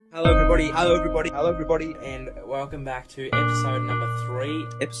Hello everybody, and welcome back to episode number 3,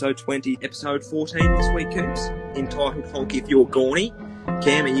 episode 20, episode 14 this week, Coops, entitled Honk If You're Gawny.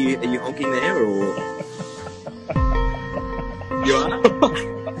 Cam, are you honking there, or...? You are?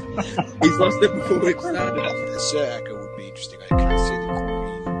 He's lost it before we've started. Sir Acker would be interesting. I can't see the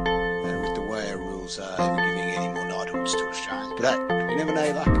Queen with the way our rules are giving any more knighthoods to Australia. But hey, you never know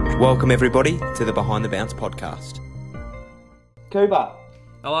your luck. Welcome everybody to the Behind the Bounce podcast. Cooper.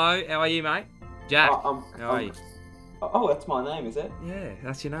 Hello, how are you, mate? Jack, how are you? Oh, that's my name, is it? Yeah,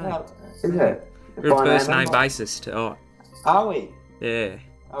 that's your name. Is it? We're a By first name am I? basis. Are we? Yeah.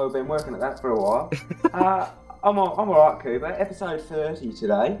 Oh, we've been working at that for a while. I'm alright, Cooper. Episode 30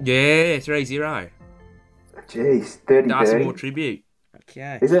 today. Yeah, 3-0. Jeez, 30. Dartmoor tribute.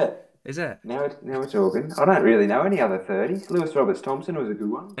 Okay. Is it? Is it? Now we're talking. I don't really know any other 30s. Lewis Roberts Thompson was a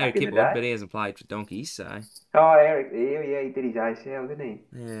good one. Eric back in the Kipwood, day. but he hasn't played for donkeys, so... Oh, Eric, yeah, he did his ACL, didn't he?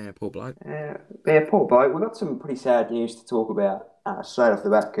 Yeah, poor bloke. Yeah, poor bloke. We've got some pretty sad news to talk about straight off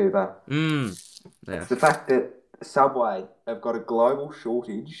the bat, Cooper. Yeah. It's the fact that Subway have got a global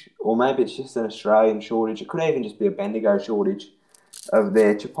shortage, or maybe it's just an Australian shortage. It could even just be a Bendigo shortage of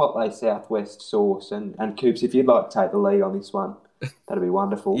their Chipotle Southwest sauce. And Coops, if you'd like to take the lead on this one, that'd be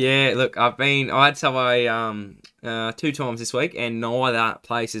wonderful. Yeah, look, I had Subway 2 times this week, and neither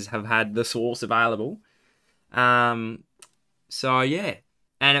places have had the sauce available. So, yeah.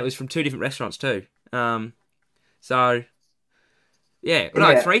 And it was from 2 different restaurants too. So, yeah.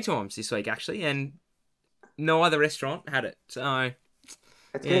 Well, no, 3 times this week, actually, and neither restaurant had it. So,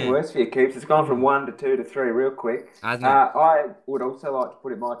 It's getting worse for you, Coops. It's gone from 1 to 2 to 3 real quick. Hasn't it? I would also like to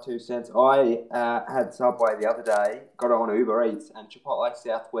put in my 2 cents. I had Subway the other day, got it on Uber Eats, and Chipotle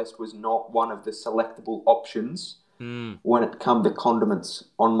Southwest was not one of the selectable options when it come to condiments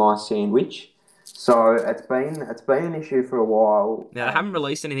on my sandwich. So it's been an issue for a while. Now, they haven't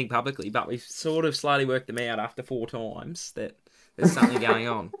released anything publicly, but we've sort of slowly worked them out after 4 times that there's something going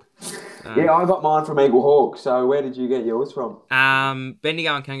on. Yeah, I got mine from Eagle Hawk. So where did you get yours from?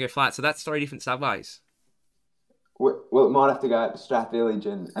 Bendigo and Kangaroo Flat. So that's 3 different Subways. Well, it might have to go out to Strath Village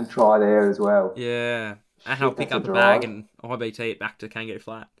and try there as well. Yeah. And I'll pick that's up a a bag drive. and IBT it back to Kangaroo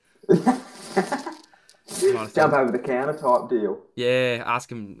Flat. Jump over the counter type deal. Yeah,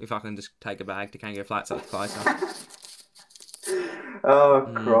 ask him if I can just take a bag to Kangaroo Flat so it's closer. Oh,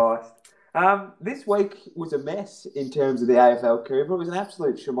 Christ. This week was a mess in terms of the AFL Cooper. It was an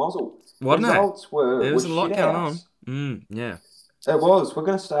absolute schmozzle. Wasn't it? Results were There was a lot shit going house. on. Yeah. It was. We're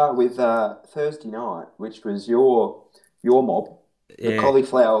going to start with Thursday night, which was your mob, the Yeah.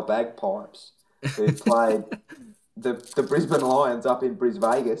 Cauliflower Bagpipes, who played the Brisbane Lions up in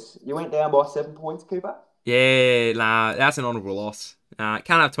Vegas. You went down by 7 points, Cooper. Yeah, nah, that's an honourable loss. Can't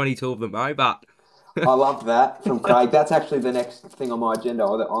have 22 of them though, but... I love that from Craig. That's actually the next thing on my agenda,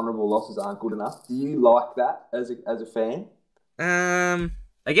 or that honourable losses aren't good enough. Do you like that as a fan?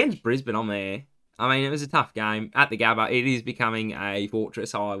 Against Brisbane, I'm there. I mean, it was a tough game at the Gabba. It is becoming a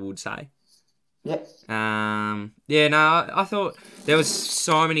fortress, I would say. Yeah. Yeah, no, I thought there was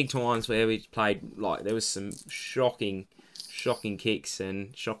so many times where we played, like, there was some shocking kicks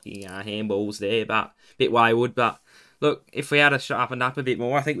and shocking handballs there, but a bit wayward. But look, if we had sharpened up a bit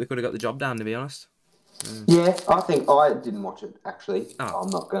more, I think we could have got the job done, to be honest. Yeah, I think I didn't watch it actually. Oh. I'm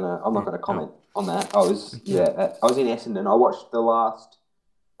not gonna comment on that. I was I was in Essendon. I watched the last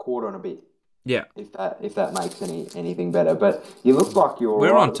quarter and a bit. Yeah. If that makes anything better, but you look like you're.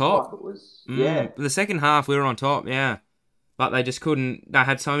 We're right. on It top. Like it was, yeah. The second half, we were on top, yeah. But they just couldn't. They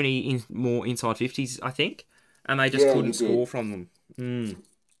had so many more inside 50s, I think, and they just Yeah, couldn't you did. score from them.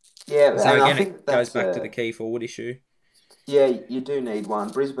 Yeah, So and I again, think it goes that's back to the key forward issue. Yeah, you do need one.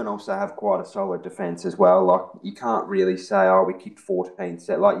 Brisbane also have quite a solid defence as well. Like, you can't really say, oh, we kicked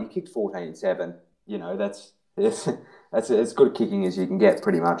 14-7. Like, you kicked 14-7. You know, that's as good kicking as you can get,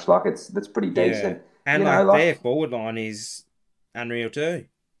 pretty much. Like, that's pretty decent. And You know, their forward line is unreal too.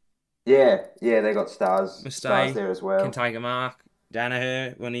 Yeah, they got stars Mustay there as well. can take a mark.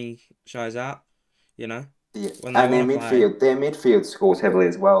 Danaher when he shows up, you know. Yeah. when they And their wanna play. midfield scores heavily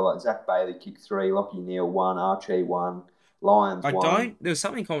as well. Like, Zach Bailey kicked 3, Lockie Neal 1, Archie 1, Lions 1. There was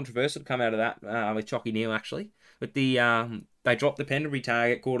something controversial to come out of that with Chalky Neal actually. But they dropped the Pendlebury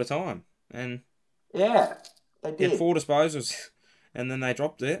tag at quarter time and Yeah, they he had did. 4 disposals and then they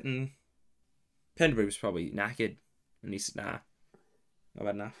dropped it and Pendlebury was probably knackered and he said, nah, I've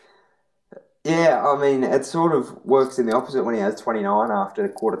had enough. Yeah, I mean, it sort of works in the opposite when he has 29 after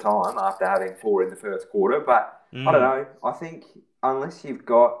quarter time, after having 4 in the first quarter. But I don't know. I think unless you've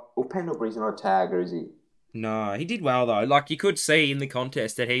got... Well, Pendlebury's not a tagger, is he? No, he did well though. Like you could see in the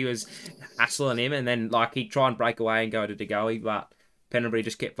contest that he was hassling him, and then like he'd try and break away and go to De Goey, but Pendlebury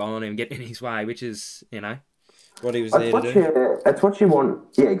just kept following him, getting in his way, which is, what he was That's there what to do. that's what you want.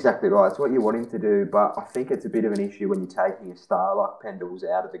 Yeah, exactly right. It's what you want him to do. But I think it's a bit of an issue when you're taking a star like Pendle's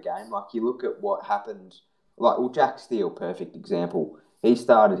out of the game. Like you look at what happened. Jack Steele, perfect example. He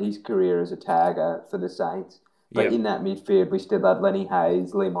started his career as a tagger for the Saints, but in that midfield we still had Lenny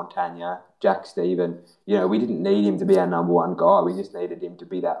Hayes, Lee Montagna, Jack Stephen. We didn't need him to be our number one guy. We just needed him to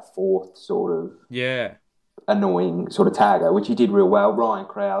be that fourth sort of annoying sort of tagger, which he did real well. Ryan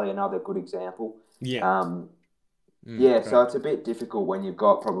Crowley, another good example. So it's a bit difficult when you've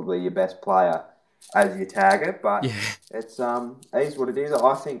got probably your best player as your tagger, but it's is what it is.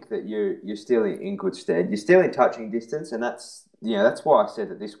 I think that you're still in good stead. You're still in touching distance, and that's why I said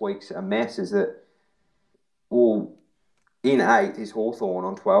that this week's a mess. Is that in 8th is Hawthorn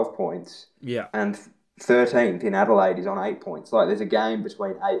on 12 points, and 13th in Adelaide is on 8 points. Like there's a game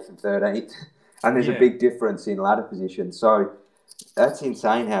between 8th and 13th, and there's a big difference in ladder position. So that's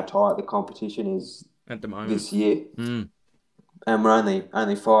insane how tight the competition is at the moment this year. And we're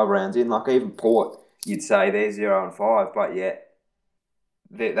only 5 rounds in. Like even Port, you'd say they're 0-5, but yet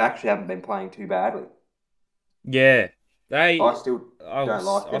they actually haven't been playing too badly. Yeah, I still don't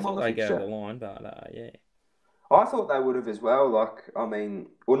like them I thought on the they fixture. go the line, but I thought they would have as well. Not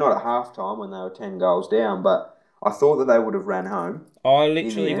at halftime when they were 10 goals down, but I thought that they would have ran home. I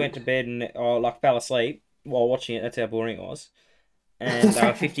literally went to bed and fell asleep while watching it. That's how boring it was. And they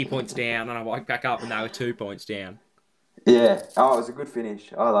were 50 points down, and I woke back up and they were 2 points down. Yeah. Oh, it was a good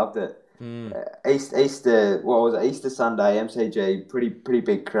finish. I loved it. Easter, what was it? Easter Sunday, MCG, pretty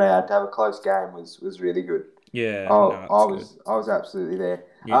big crowd. To have a close game was really good. Yeah. I was absolutely there.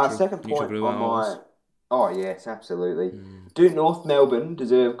 Second point on my. Oh yes, absolutely. Do North Melbourne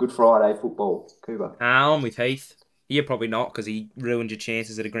deserve Good Friday football, Cooper? I'm with Heath. You're probably not because he ruined your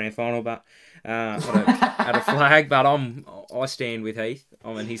chances at a grand final, but at a flag. But I stand with Heath.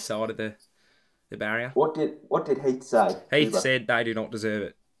 I'm on his side of the barrier. What did Heath say? Heath said they do not deserve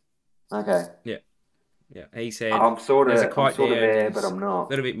it. Okay. Yeah. He said I'm sort of there, but I'm not. A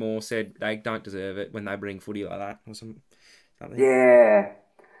little bit more said they don't deserve it when they bring footy like that or something. Yeah.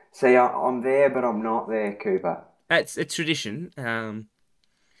 See, I'm there, but I'm not there, Cooper. It's tradition.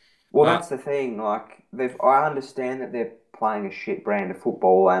 That's the thing. Like, I understand that they're playing a shit brand of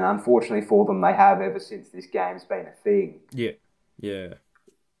football, and unfortunately for them, they have ever since this game's been a thing. Yeah.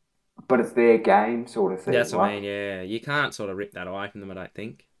 But it's their game, sort of thing. That's what I mean. Yeah, you can't sort of rip that away from them. I don't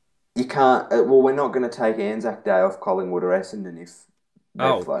think you can't. We're not going to take Anzac Day off Collingwood or Essendon if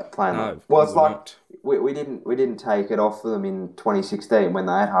they're playing. No, well, it's like we didn't take it off them in 2016 when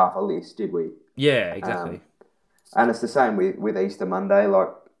they had half a list, did we? Yeah, exactly. And it's the same with Easter Monday.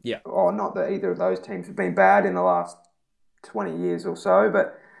 Not that either of those teams have been bad in the last 20 years or so,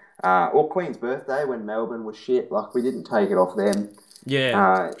 but or Queen's birthday when Melbourne was shit. Like we didn't take it off them.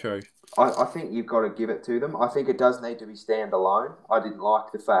 Yeah, true. I think you've got to give it to them. I think it does need to be standalone. I didn't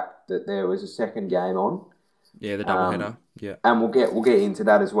like the fact that there was a second game on. Yeah, the doubleheader. Yeah, and we'll get into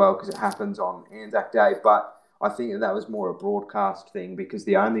that as well because it happens on Anzac Day. But I think that was more a broadcast thing because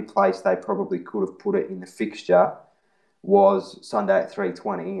the only place they probably could have put it in the fixture was Sunday at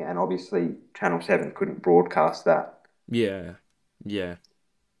 3:20, and obviously Channel 7 couldn't broadcast that. Yeah.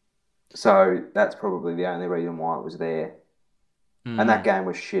 So that's probably the only reason why it was there. And that game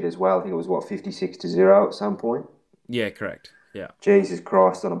was shit as well. I think it was 56-0 at some point. Yeah, correct. Yeah. Jesus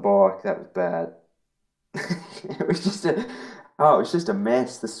Christ, on a bike, that was bad. It was just a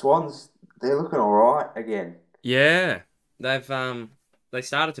mess. The Swans, they're looking all right again. Yeah, they've they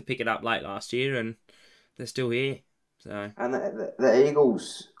started to pick it up late last year, and they're still here. So and the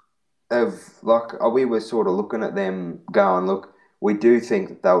Eagles we were sort of looking at them going, look, we do think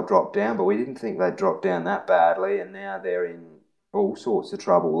that they'll drop down, but we didn't think they'd drop down that badly, and now they're in all sorts of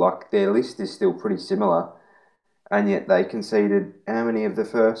trouble. Like their list is still pretty similar, and yet they conceded how many of the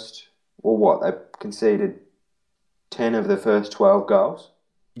first? Or what? They conceded 10 of the first 12 goals.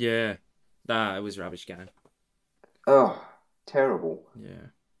 Yeah, it was a rubbish game. Oh, terrible.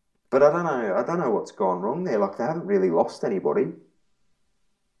 Yeah, but I don't know what's gone wrong there. Like they haven't really lost anybody.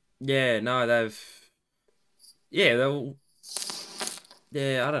 Yeah, no, Yeah,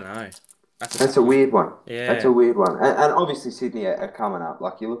 I don't know. That's a weird one. Yeah. That's a weird one. And obviously Sydney are coming up.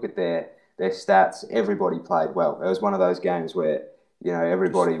 Like you look at their stats, everybody played well. It was one of those games where,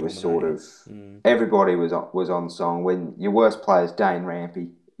 everybody was sort of everybody was on song. When your worst player is Dane Rampy,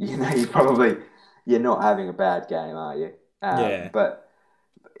 you're not having a bad game, are you? Yeah. But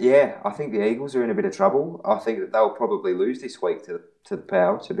yeah, I think the Eagles are in a bit of trouble. I think that they'll probably lose this week to the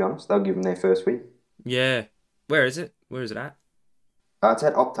Power, to be honest. They'll give them their first win. Yeah. Where is it? Where is it at? It's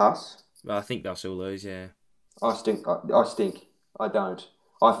at Optus. Well, I think they'll still lose, yeah. I stink. I don't.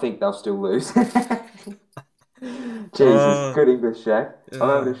 I think they'll still lose. Jesus, Oh, good English, Jack. I'm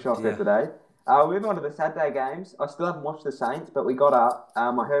having oh a shocker dear. today. Moving on to the Saturday games. I still haven't watched the Saints, but we got up.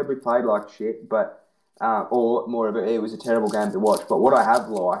 I heard we played like shit, but or more of it was a terrible game to watch. But what I have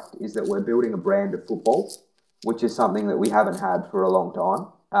liked is that we're building a brand of football, which is something that we haven't had for a long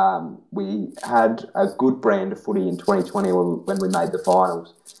time. We had a good brand of footy in 2020 when we made the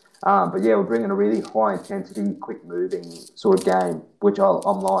finals. But yeah, we're bringing a really high intensity, quick moving sort of game, which I'm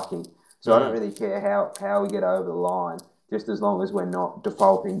liking. So I don't really care how we get over the line, just as long as we're not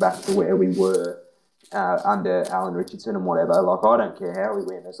defaulting back to where we were under Alan Richardson and whatever. Like, I don't care how we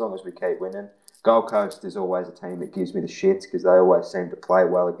win, as long as we keep winning. Gold Coast is always a team that gives me the shits because they always seem to play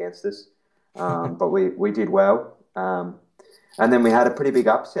well against us. But we did well. And then we had a pretty big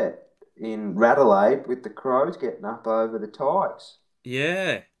upset in Radelaide with the Crows getting up over the Tigers.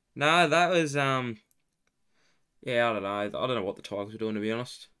 Yeah. No, that was yeah, I don't know. I don't know what the Tigers were doing, to be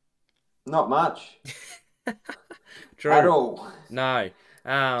honest. Not much True. at all. No.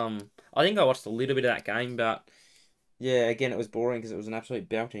 I think I watched a little bit of that game, but yeah, again, it was boring because it was an absolute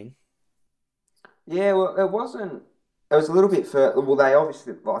belting. Yeah, well, it wasn't. It was a little bit further. Well, they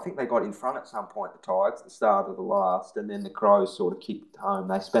obviously. Well, I think they got in front at some point, the Tigers, at the start of the last, and then the Crows sort of kicked home.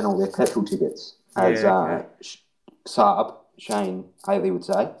 They spent all their petrol tickets, as Yeah, okay. Saab, Shane Haley would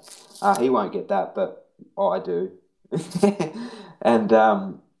say. He won't get that, but I do. And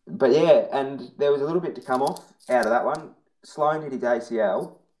but yeah, and there was a little bit to come off out of that one. Sloan did his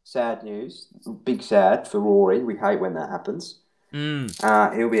ACL. Sad news. Big sad for Rory. We hate when that happens.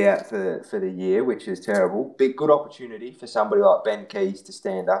 Mm. He'll be out for the year, which is terrible. Big good opportunity for somebody like Ben Keys to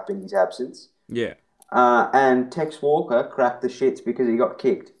stand up in his absence. Yeah. And Tex Walker cracked the shits because he got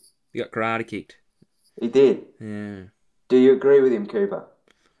kicked. He got karate kicked. He did. Yeah. Do you agree with him, Cooper?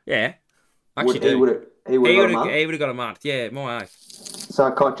 Yeah. Actually, He would have he got a would month. have got a month. Yeah, my oath.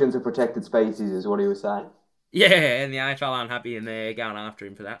 So Cochin's a protected species, is what he was saying. Yeah, and the AFL aren't happy and they're going after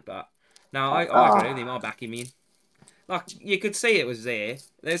him for that. But no, I agree with him. I'll back him in. Like, you could see it was there.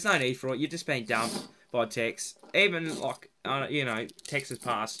 There's no need for it. You're just being dumped by Tex. Even, like, Tex has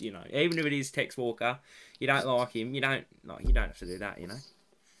passed, even if it is Tex Walker, you don't like him, you don't have to do that,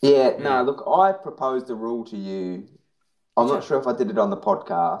 Yeah, no, look, I proposed a rule to you. I'm not sure if I did it on the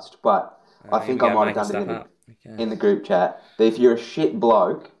podcast, but I think I might have done it in the group chat. That if you're a shit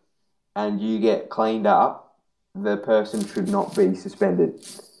bloke and you get cleaned up, the person should not be suspended.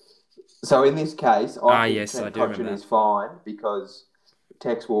 So in this case, I think yes, Trent I do remember Cotchin that. is fine because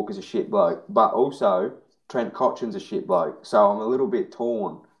Tex Walker's a shit bloke, but also Trent Cotchin's a shit bloke. So I'm a little bit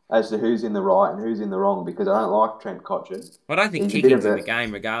torn as to who's in the right and who's in the wrong because I don't like Trent Cotchin. I don't think He's a bit kicking's of in a- the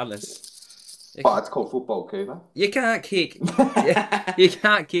game regardless. Oh, it's called football, Cooper. You can't kick. You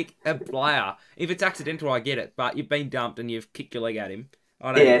can't kick a player. If it's accidental, I get it, but you've been dumped and you've kicked your leg at him.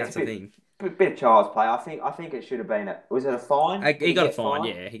 I don't think that's a thing. Bit of child's play. I think it should have been was it a fine? He got a fine,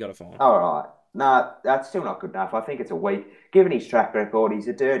 yeah, he got a fine. All right. No, that's still not good enough. I think it's a week. Given his track record, he's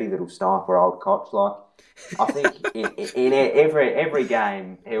a dirty little sniper, old Koch. Like, I think in every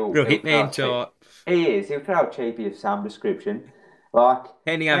game he'll Real he'll hitman throw a type. He is. He'll throw a cheapie of some description. Like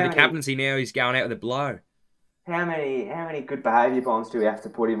Handing over the captaincy now, he's going out with a blow. how many good behaviour bonds do we have to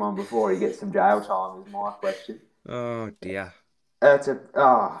put him on before he gets some jail time? Is my question. Oh dear.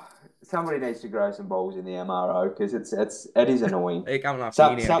 Somebody needs to grow some balls in the MRO because it is annoying. They're coming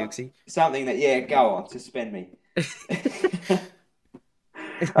after you now, Dixie. Something that go on, suspend me.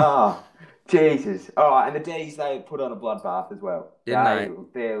 Oh, Jesus! All right, and the D's they put on a bloodbath as well.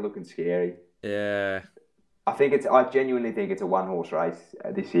 Didn't They're looking scary. Yeah. I genuinely think it's a one-horse race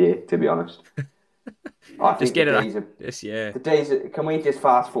this year. To be honest, I think Just get the D's it. Yes, yeah. The D's. Can we just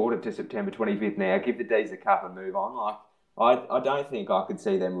fast forward it to September 25th now? Give the D's a cup and move on. Like I don't think I could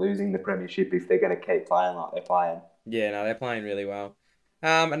see them losing the premiership if they're going to keep playing like they're playing. Yeah, no, they're playing really well.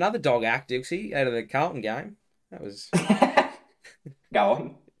 Another dog act, Dixie, out of the Carlton game. That was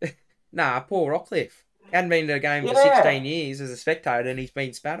Go on. Paul Rockcliffe. Hadn't been to a game for Yeah. 16 years as a spectator, and he's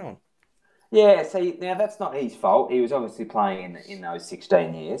been spat on. Yeah, see, now that's not his fault. He was obviously playing in those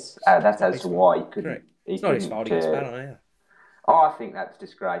 16 years. That's as to why he couldn't. Correct. It's not his fault. He got spat on either. I think that's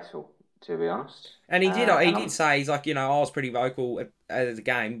disgraceful, to be honest. And he did. He and did say he's like, I was pretty vocal at the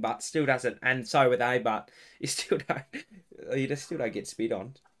game, but still doesn't. And so were they, but you still don't. You just still don't get spit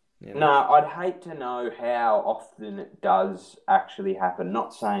on. No, I'd hate to know how often it does actually happen.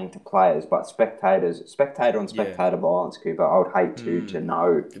 Not saying to players, but spectator on spectator violence, Cooper. I would hate to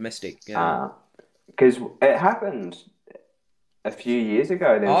know. Domestic. Yeah. Because it happened a few years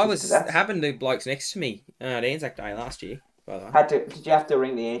ago. Happened to blokes next to me at Anzac Day last year. by the way. Did you have to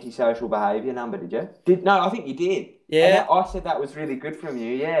ring the antisocial behaviour number? Did you? No, I think you did. Yeah. And I said that was really good from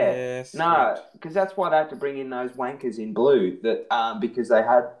you. Yeah. Yes. No, because that's why they had to bring in those wankers in blue. Because they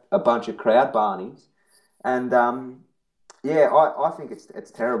had a bunch of crowd barneys, and I think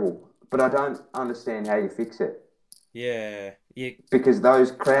it's terrible. But I don't understand how you fix it. Yeah. Because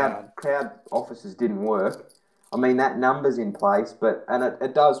those crowd officers didn't work. I mean, that number's in place, and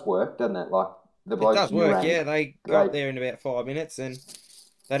it does work, doesn't it? Like the blokes It does you work, rang, yeah. They got there in about 5 minutes, and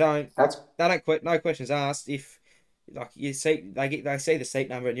they don't quit. No questions asked. If like you see, they see the seat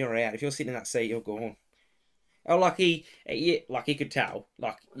number and you're out. If you're sitting in that seat, you're gone. Oh, like he could tell.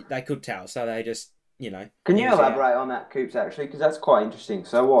 Like they could tell, so they just Can you elaborate on that, Coops? Actually, because that's quite interesting.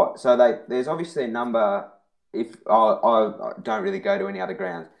 So what? So there's obviously a number. If I don't really go to any other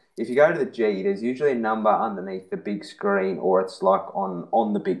grounds. If you go to the G, there's usually a number underneath the big screen, or it's like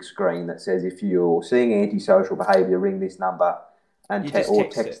on the big screen that says if you're seeing antisocial behaviour, ring this number and text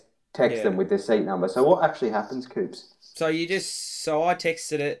them with the seat number. So what actually happens, Coops? So I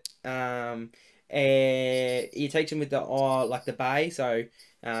texted it, and you teach them with the aisle, like the bay. So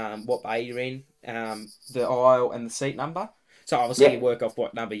what bay you're in, the aisle and the seat number. So obviously you work off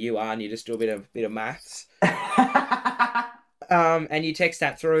what number you are, and you just do a bit of maths. And you text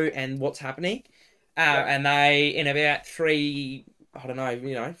that through and what's happening. And they, in about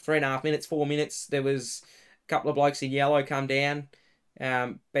 3.5 minutes, 4 minutes, there was a couple of blokes in yellow come down,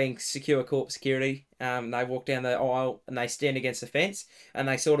 being secure corp security. They walked down the aisle and they stand against the fence and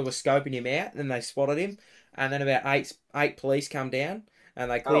they sort of were scoping him out and they spotted him. And then about eight police come down and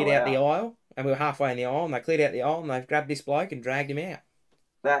they cleared out the aisle. And we were halfway in the aisle and they cleared out the aisle and they grabbed this bloke and dragged him out.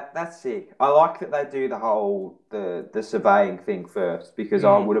 That's sick. I like that they do the whole the surveying thing first because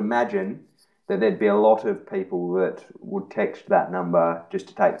I would imagine that there'd be a lot of people that would text that number just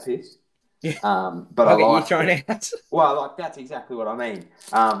to take the piss. Yeah. But I'll get you thrown out. Well, that's exactly what I mean.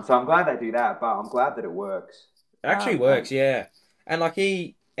 So I'm glad they do that, but I'm glad that it works. It actually works, yeah. And like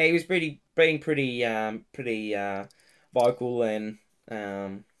he was being pretty vocal and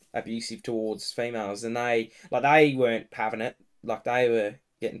abusive towards females, and they weren't having it. Like they were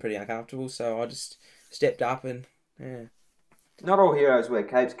getting pretty uncomfortable, so I just stepped up and Not all heroes wear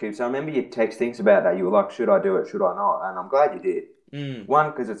capes, Coops. I remember you text things about that. You were like, should I do it, should I not? And I'm glad you did.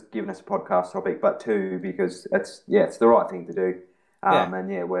 One, because it's given us a podcast topic, but two, because it's the right thing to do. And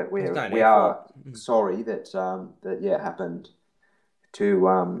we are sorry that it happened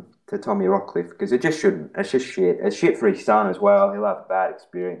to Tommy Rockcliffe because it just shouldn't. It's just shit. It's shit for his son as well. He'll have a bad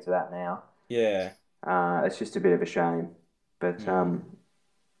experience of that now. Yeah. It's just a bit of a shame. But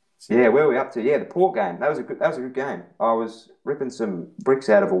where are we up to? Yeah, the Port game. That was a good game. I was ripping some bricks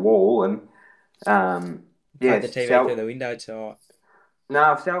out of a wall and the TV through the window tonight.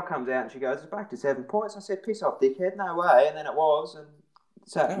 No, Sal comes out and she goes, it's back to 7 points. I said, piss off, dickhead, no way. And then it was, and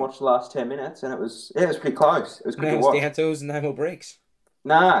sat and watched the last 10 minutes, and it was pretty close. It was good to watch. Down tools and no more bricks.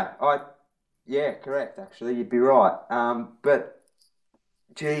 No, correct, actually, you'd be right. But,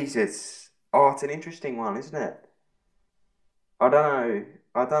 Jesus, it's an interesting one, isn't it? I don't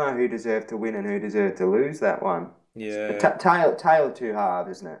know who deserved to win and who deserved to lose that one. Yeah. Taylor too hard,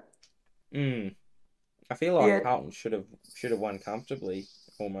 isn't it? I feel like Carlton should have won comfortably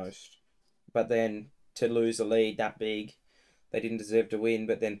almost, but then to lose a lead that big, they didn't deserve to win.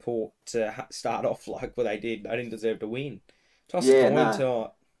 But then Port to start off like what they did, they didn't deserve to win. Toss a coin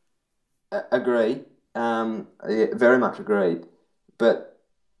to. Agreed. Very much agreed. But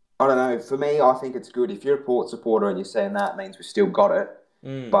I don't know. For me, I think it's good if you're a Port supporter and you're saying that, it means we've still got it.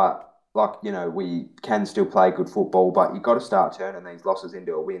 But we can still play good football. But you've got to start turning these losses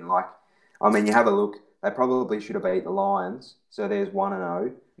into a win. You have a look. They probably should have beat the Lions, so there's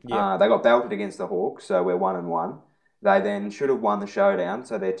 1-0. Yeah. They got belted against the Hawks, so we're 1-1. They then should have won the showdown,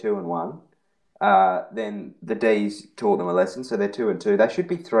 so they're 2-1. Then the D's taught them a lesson, so they're 2-2. They should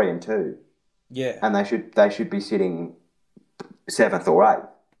be 3-2. Yeah, and they should be sitting 7th or 8th.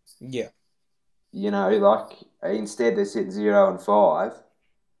 Yeah, instead they're sitting 0-5.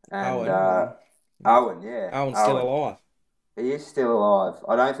 And Owen, Owen's still alive. He is still alive.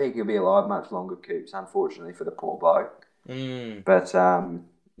 I don't think he'll be alive much longer, Coops, unfortunately for the poor bloke. But I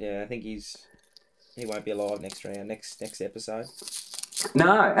think he won't be alive next round, next episode.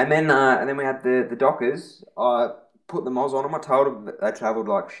 No, and then we had the Dockers. I put the Moz on them. I told them that they travelled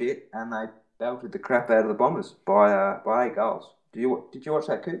like shit, and they belted the crap out of the Bombers by 8 goals. Did you watch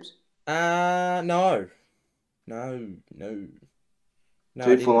that, Coops? No.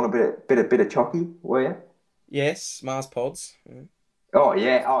 Too full on a bit of chocky, were you? Yes, Mars pods. Oh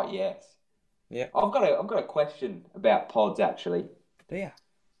yeah. Oh yes. Yeah. I've got a question about pods actually. Yeah.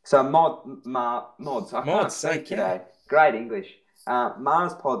 So mods. I can't speak today. great English.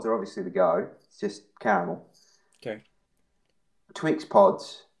 Mars pods are obviously the go. It's just caramel. Okay. Twix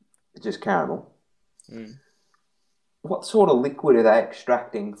pods, just caramel. Mm. What sort of liquid are they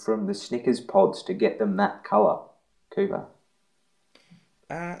extracting from the Snickers pods to get them that colour, Cooper?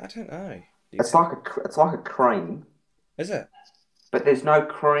 I don't know. It's like a cream, Is it? but there's no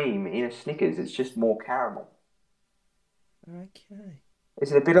cream in a Snickers. It's just more caramel. Okay.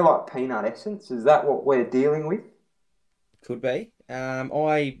 Is it a bit of like peanut essence? Is that what we're dealing with? Could be.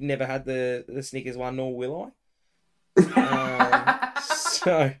 I never had the Snickers one, nor will I.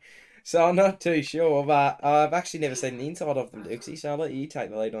 So I'm not too sure, but I've actually never seen the inside of them, Dixie. So I'll let you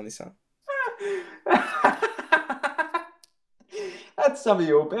take the lead on this one. That's some of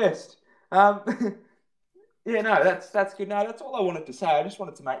your best. Yeah, no, that's good. No, that's all I wanted to say. I just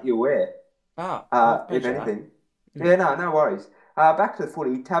wanted to make you aware. If anything. Yeah, no worries. Back to the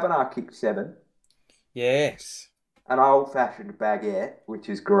footy. Tabernar kicked 7. Yes. An old-fashioned baguette, which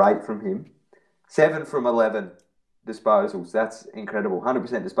is great from him. 7 from 11 disposals. That's incredible.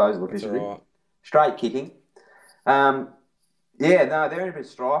 100% disposal efficiency. Right. Straight kicking. Yeah, no, they're in a bit of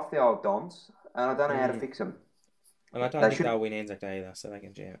strife, the old Dons, and I don't know how to fix them. And I don't think they'll win Anzac Day either, so they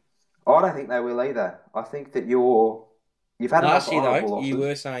can jam it. I don't think they will either. I think that you've had Last year, enough though, losses. you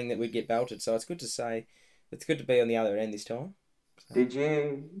were saying that we'd get belted, so it's good to be on the other end this time. So. Did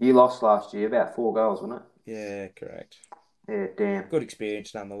you? You lost last year, about 4 goals, wasn't it? Yeah, correct. Yeah, damn. Good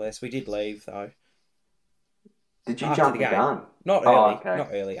experience nonetheless. We did leave, though. Did you after jump the the game? gun? Not early. Okay. Not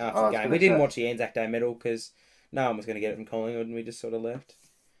early. I After was the game. gonna We didn't say. watch the Anzac Day medal because no one was going to get it from Collingwood, and we just sort of left.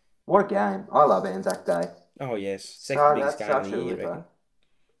 What a game. I love Anzac Day. Oh, yes. Second biggest game of such the a year, I ripper. reckon.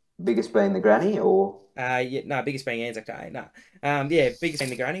 Biggest being the granny, or? Biggest being Anzac Day. No. Biggest being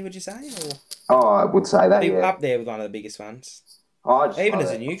the granny, would you say? Or Oh, I would say that, yeah. Up there with one of the biggest ones. I just Even love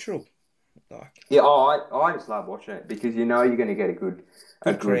as a it. neutral. Like, Yeah, I just love watching it because you know you're going to get a good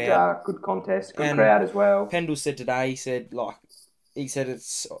crowd. Good contest, good And crowd as well. Pendle said today, he said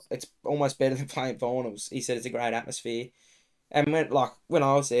it's almost better than playing finals. He said it's a great atmosphere. And when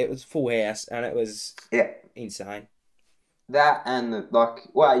I was there, it was full house and it was insane. That and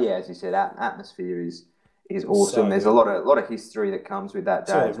as you said, atmosphere is awesome. So There's good. a lot of history that comes with that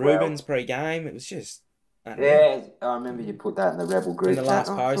day Saw as well. Rubens pre-game. It was just Yeah, I remember you put that in the Rebel group. in the last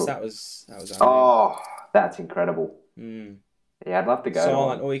chat. post. That was unreal. Oh, that's incredible. Mm. Yeah, I'd love to go.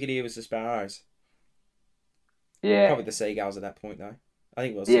 Silent. All you could hear was the sparrows. Yeah, Probably the seagulls at that point though. I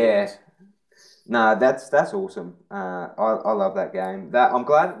think it was. yeah. Seagulls. No, that's awesome. I love that game. I'm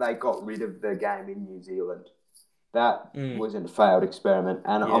glad that they got rid of the game in New Zealand. That was a failed experiment,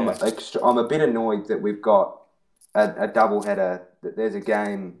 and I'm a bit annoyed that we've got a double header. That there's a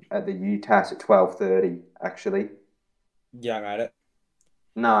game at the UTAS at 12:30. Actually, Yeah, I made it.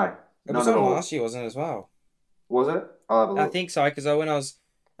 no, It not was at on all. last year, wasn't it, as well? Was it? I'll have a look. I think so, because when I was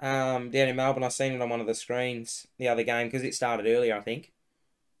down in Melbourne, I seen it on one of the screens the other game because it started earlier, I think,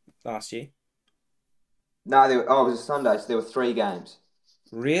 last year. No, it was a Sunday, so there were 3 games.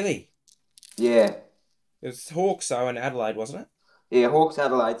 Really? Yeah, It was Hawks, though, and Adelaide, wasn't it? yeah. Hawks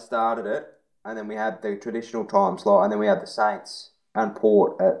Adelaide started it, and then we had the traditional time slot, and then we had the Saints and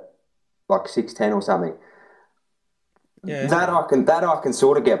Port at like 6:10 or something. Yeah. That I can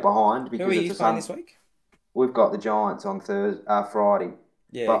sort of get behind Who because are you it's playing this week? We've got the Giants on Friday.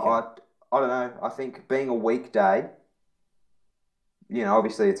 Yeah. But okay. I don't know. I think being a weekday,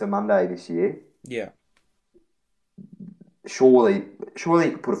 obviously it's a Monday this year. Yeah. Surely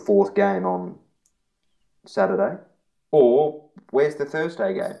you could put a 4th game on Saturday, or where's the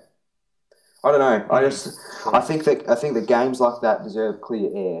Thursday game? I don't know. I think that games like that deserve clear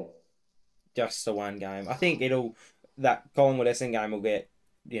air. Just the one game. I think that Collingwood Essendon game will get,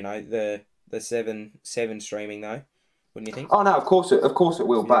 the 7 streaming though. Wouldn't you think? Oh no, of course it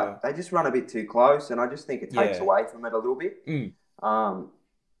will. Yeah. But they just run a bit too close, and I just think it takes away from it a little bit.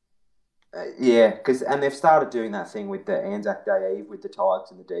 And they've started doing that thing with the Anzac Day Eve with the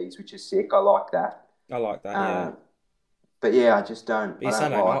Tigers and the D's, which is sick. I like that. I like that. Yeah. But yeah, I just don't. But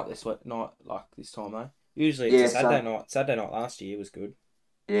Sunday night this time though. Usually it's a Saturday night. Saturday night last year was good.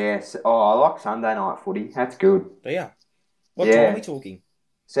 Yes. Oh, I like Sunday night footy. That's good. Yeah. What time are we talking?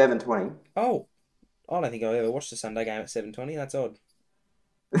 7:20. Oh, I don't think I've ever watched a Sunday game at 7:20. That's odd.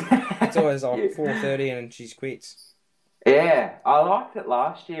 It's always like 4:30 and she quits. Yeah, I liked it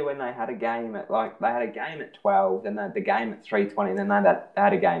last year when they had a game at 12, then they had the game at 3:20, and then they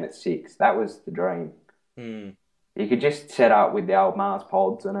had a game at 6. That was the dream. You could just set up with the old Mars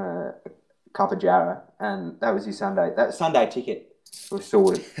pods and a cup of Jarrah, and that was your Sunday. That Sunday ticket was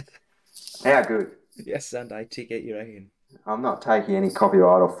sorted. How good? Yes, Sunday ticket, you reckon? I'm not taking any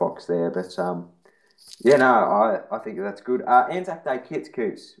copyright off Fox there, but Yeah, no, I think that's good. Anzac Day kits,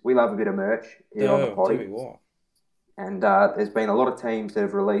 Coops. We love a bit of merch here on the Oh, potty. tell me what. And there's been a lot of teams that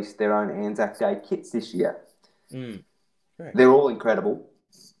have released their own Anzac Day kits this year. Correct. They're all incredible.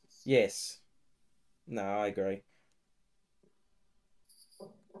 Yes. No, I agree.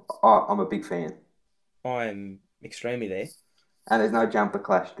 I'm a big fan. I am extremely there. And there's no jumper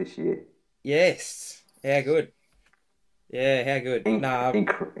clash this year. Yes. How good. Yeah, how good.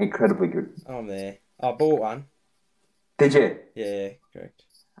 Incredibly good. I'm there. I bought one. Did you? Yeah, correct.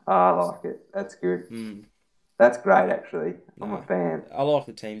 I like it. That's good. Mm. That's great, actually. I'm No. a fan. I like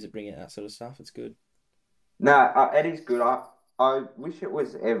the teams that bring out that sort of stuff. It's good. No, it is good. I wish it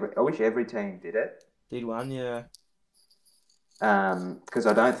was I wish every team did it. Did one, yeah. Because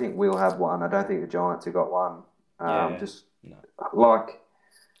I don't think we'll have one. I don't think the Giants have got one. Yeah. Just No. like,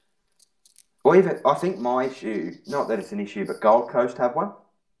 or even I think my issue, not that it's an issue, but Gold Coast have one.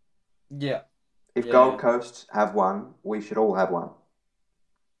 Yeah. If Yeah. Gold Coast have one, we should all have one.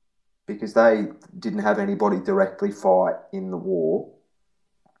 Because they didn't have anybody directly fight in the war,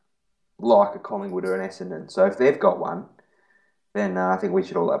 like a Collingwood or an Essendon. So if they've got one, then I think we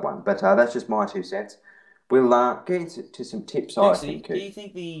should all have one. But that's just my 2 cents. We'll get into some tips, I Actually, think. do you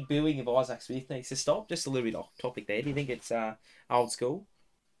think the booing of Isaac Smith needs to stop? Just a little bit off topic there. Do you think it's old school?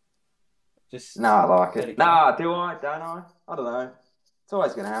 Just No, I like let it. it go. Nah, do I? Don't I? I don't know. It's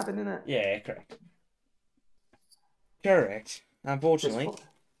always going to happen, isn't it? Yeah, correct. Correct. Unfortunately. Just-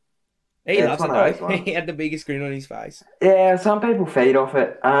 He Yeah, loves it's it one of those though. ones. He had the biggest grin on his face. Yeah, some people feed off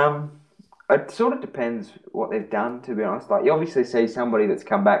it. It sort of depends what they've done, to be honest. Like, you obviously see somebody that's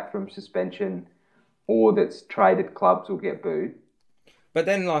come back from suspension or that's traded clubs will get booed. But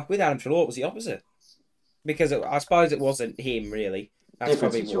then, like with Adam Trelaw, it was the opposite. Because I suppose it wasn't him really. That's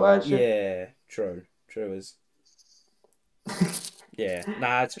Different probably situation. Yeah, true. True as. Yeah,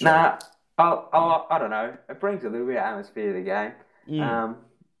 nah, it's true. Nah, I don't know. It brings a little bit of atmosphere to the game. Mm.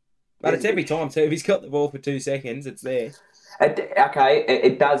 But it's every time too. If he's got the ball for 2 seconds, it's there.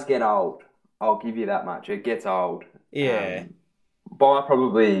 It does get old. I'll give you that much. It gets old. Yeah. By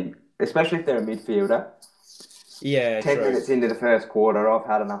probably, especially if they're a midfielder, Yeah, 10 true. minutes into the first quarter, I've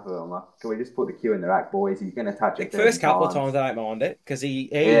had enough of them. Like, can we just put the cue in the rack, boys? He's going to touch it. The first couple of times I don't mind it because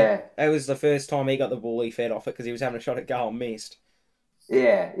it was the first time he got the ball. He fed off it because he was having a shot at goal and missed.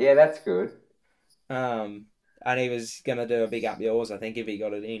 Yeah, that's good. And he was gonna do a big up yours, I think, if he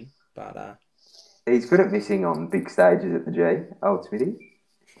got it in. But He's good at missing on big stages at the G. Old Smithy.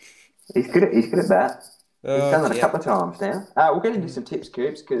 He's good at that. He's done that a couple of times now. We'll get into some tips,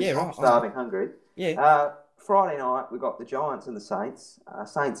 Coops, because I'm starving hungry. Yeah. Friday night, we got the Giants and the Saints.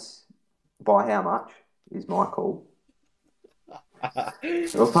 Saints by how much is my call. We're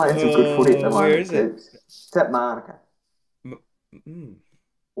playing some good footy at the moment, where is it? Coops. It's at Manuka.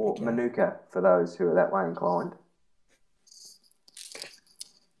 Or Okay. Manuka, for those who are that way inclined.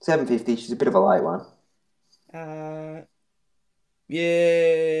 7.50, she's a bit of a late one.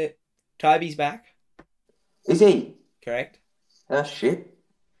 Yeah. Toby's back. Is he? Correct. Oh, shit.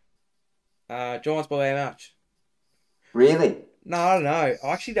 Giants by how much? Really? No, I don't know. I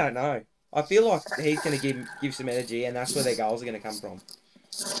actually don't know. I feel like he's going to give some energy, and that's where their goals are going to come from.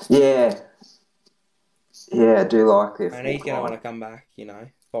 Yeah. Yeah, I do like this. And he's going to want to come back,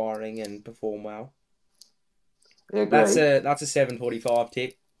 firing and perform well. Yeah, That's a 7.45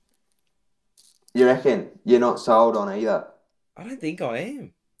 tip. You reckon you're not sold on either? I don't think I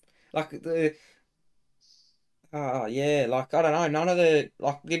am. Yeah, I don't know. None of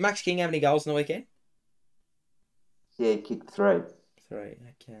did Max King have any goals on the weekend? Yeah, he kicked 3. 3,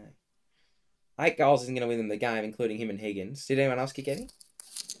 okay. 8 goals isn't going to win them the game, including him and Higgins. Did anyone else kick any?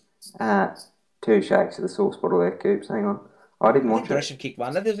 2 shakes of the sauce bottle there, Coops. Hang on. I didn't I watch think it. Gresham kicked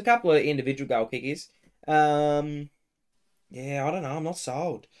one. There's a couple of individual goal kickers. Yeah, I don't know. I'm not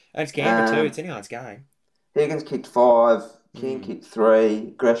sold. And it's Canberra too. It's anyone's game. Higgins kicked 5. King kicked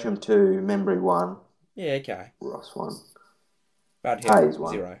 3. Gresham 2. Membry 1. Yeah, okay. Ross 1. Brad Hayes Hill,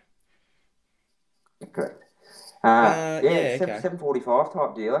 1. 0. Correct. Okay. 7.45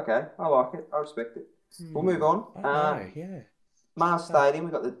 type deal. Okay, I like it. I respect it. We'll move on. I don't know, yeah. Mars Stadium,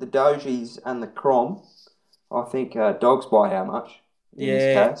 we've got the Dogies and the Crom. I think dogs by how much? In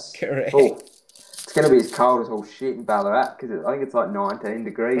this case. Correct. Oh, it's going to be as cold as all shit in Ballarat because I think it's like 19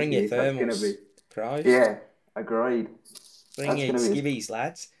 degrees Bring your here. So it's going to thermals, be. pros. Yeah, agreed. Bring your That's gonna skivvies,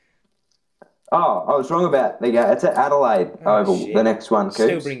 lads. Oh, I was wrong about the game. It's at Adelaide Oval, shit. the next one, Coops.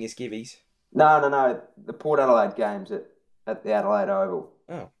 Still bring your skivvies. No. The Port Adelaide game's at the Adelaide Oval.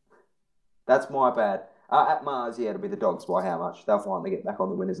 Oh. That's my bad. At Mars, yeah, it'll be the Dogs by how much. They'll finally get back on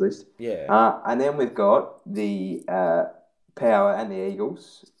the winners list. Yeah. And then we've got the Power and the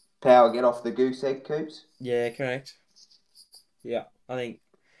Eagles. Power get off the goose egg coops. Yeah, correct. Yeah, I think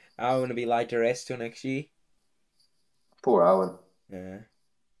Owen will be laid to rest till next year. Poor Owen. Yeah.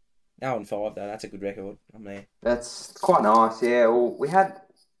 0-5 though, that's a good record. I'm there. That's quite nice, yeah. Well, we had...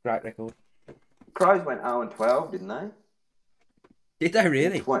 Great record. Crows went 0-12, didn't they? Did they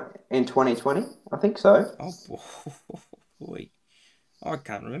really? In 2020? I think so. Oh, boy. I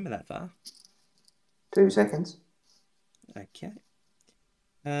can't remember that far. 2 seconds. Okay.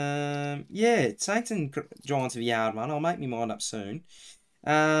 Yeah, Saints and Giants of Yard one. I'll make my mind up soon.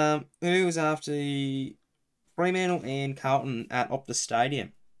 Who was after Fremantle and Carlton at Optus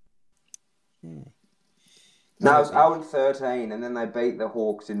Stadium? Yeah. No, it was 0-13, and then they beat the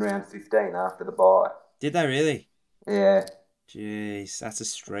Hawks in round 15 after the bye. Did they really? Yeah. Jeez, that's a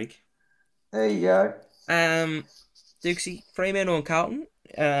streak. There you go. Dukesy, Fremantle and Carlton.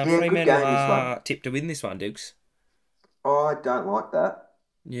 Fremantle are tipped to win this one, Dukes. Oh, I don't like that.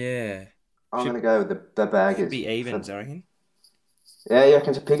 Yeah. I'm going to go with the Baggers. Should be evens, I reckon. Yeah, you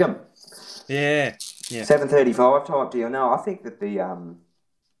reckon to pick them? Yeah. 7:35 type deal. No, I think that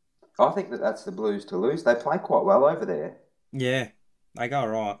that's the Blues to lose. They play quite well over there. Yeah, they go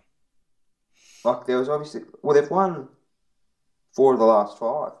right. Like, there was obviously... Well, they've won 4 of the last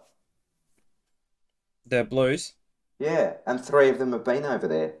 5. The Blues? Yeah, and 3 of them have been over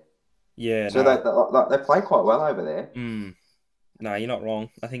there. Yeah, so they play quite well over there. No, you're not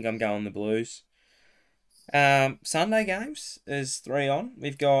wrong. I think I'm going the Blues. Sunday games is 3 on.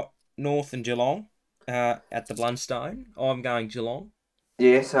 We've got North and Geelong at the Blundstone. I'm going Geelong.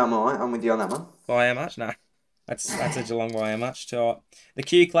 Yeah, so am I. I'm with you on that one. By how much? No. That's a Geelong by how much. So, the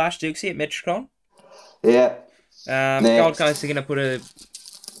Q Clash, Dukesy, at Metricon. Yeah. Gold Coast are going to put a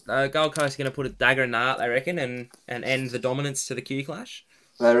dagger in the heart, I reckon, and end the dominance to the Q Clash.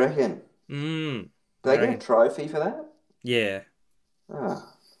 They reckon? Do they get a trophy for that? Yeah. Oh.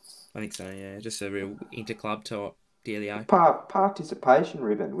 I think so, yeah. Just a real inter-club type dealio. Participation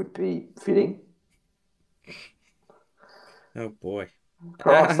ribbon would be fitting. Oh, boy.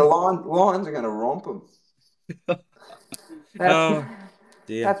 Christ, the Lions are going to romp them. Oh,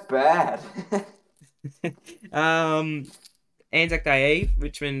 dear. That's bad. Anzac Day Eve,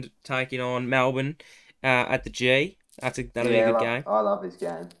 Richmond taking on Melbourne at the G. That'll be a good game. I love this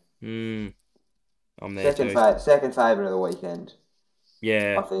game. I'm there second favourite of the weekend.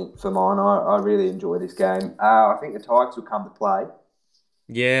 Yeah. I think for mine, I really enjoy this game. I think the Tigers will come to play.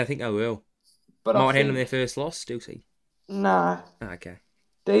 Yeah, I think they will. But might hand them their first loss, still see. No. Okay.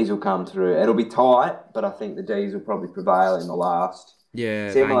 D's will come through. It'll be tight, but I think the D's will probably prevail in the last. Yeah.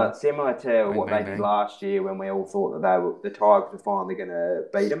 Similar to what they did last year when we all thought that the Tigers were finally going to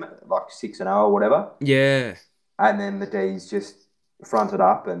beat them at like 6-0 or whatever. Yeah. And then the D's just fronted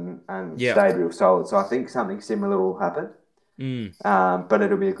up and stayed real solid. So I think something similar will happen. But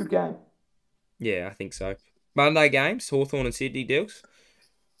it'll be a good game. Yeah, I think so. Monday games, Hawthorn and Sydney Deals.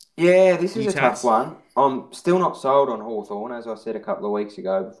 Yeah, this is a tough one. I'm still not sold on Hawthorn, as I said a couple of weeks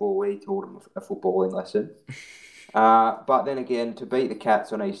ago before we taught them a footballing lesson. But then again, to beat the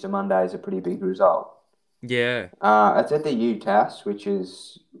Cats on Easter Monday is a pretty big result. Yeah. It's at the UTAS, which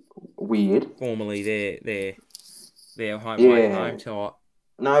is weird. Formerly their home type.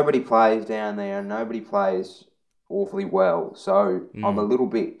 Nobody plays down there, and nobody plays awfully well. So I'm a little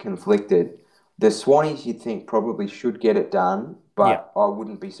bit conflicted. The Swannies, you'd think, probably should get it done, but I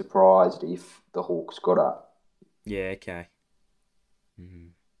wouldn't be surprised if the Hawks got up. Yeah, okay.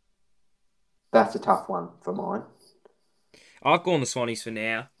 That's a tough one for mine. I've gone the Swannies for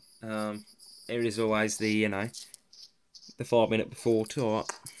now. It is always the 5 minute before type.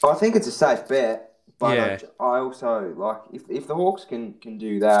 I think it's a safe bet, but I also like if the Hawks can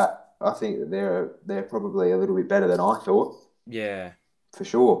do that, I think that they're probably a little bit better than I thought. Yeah, for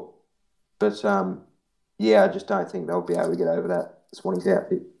sure. But I just don't think they'll be able to get over that Swannies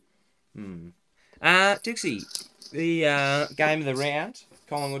outfit. Dixie, the game of the round,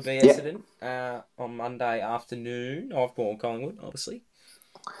 Collingwood v Essendon, on Monday afternoon. I've gone Collingwood, obviously.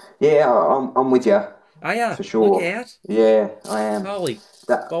 Yeah, I'm with you. Are you? For sure. Look out. Yeah, I am. Holy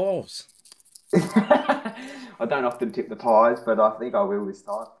balls. I don't often tip the Pies, but I think I will this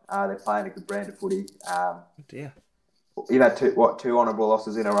time. They're playing a good brand of footy. Dear. You've had two honourable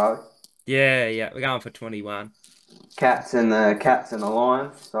losses in a row? Yeah. We're going for 21. Cats and the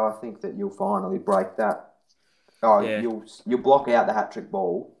Lions. So I think that you'll finally break that. You'll block out the hat-trick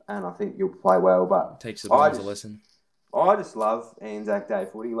ball, and I think you'll play well. But teach the boys a lesson. I just love Anzac Day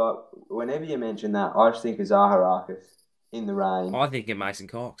footy. Like, whenever you mention that, I just think of Zaharakis in the rain. I think of Mason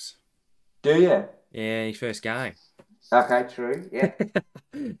Cox. Do you? Yeah, his first game. Okay, true. Yeah.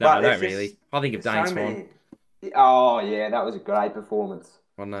 No, I don't really. I think of Dane Swan. Oh, yeah, that was a great performance.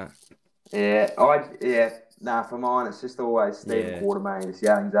 wasn't Yeah, for mine, it's just always Stephen Quartermain just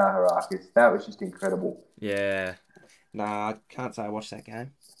yelling Zaharakis. That was just incredible. Yeah. Nah, I can't say I watched that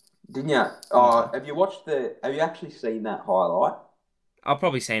game. Didn't you? Oh, have you actually seen that highlight? I've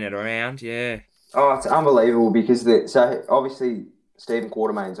probably seen it around, yeah. Oh, it's unbelievable because so obviously Stephen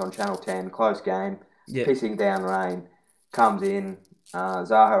Quartermain's on Channel 10, close game, pissing down rain, comes in,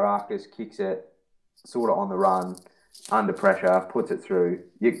 Zaharakis kicks it, sort of on the run, under pressure, puts it through.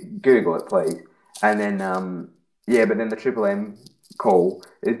 You Google it, please. And then, but then the Triple M call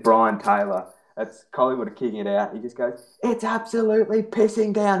is Brian Taylor. That's Collingwood kicking it out. He just goes, "It's absolutely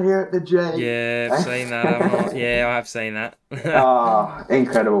pissing down here at the G." Yeah, I've seen that. I have seen that.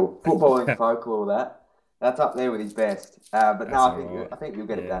 Incredible. Footballing folklore, that's up there with his best. But no, I think you'll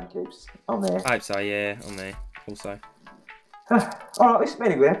get it done, Coops. I'm there. I hope so, yeah, I'm there also. All right, this has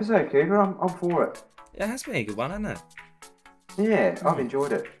been a good episode, Cooper. I'm for it. It has been a good one, hasn't it? Yeah, I've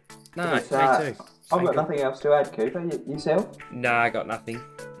enjoyed it. No, me too. I've got nothing else to add, Cooper. Yourself? No, I got nothing.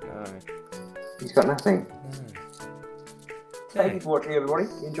 No. He's got nothing. No. Thank you for watching, everybody.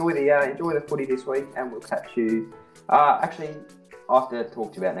 Enjoy the footy this week, and we'll catch you. Actually, I have to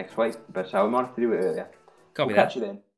talk to you about next week, but we might have to do it earlier. Copy We'll that. catch you then.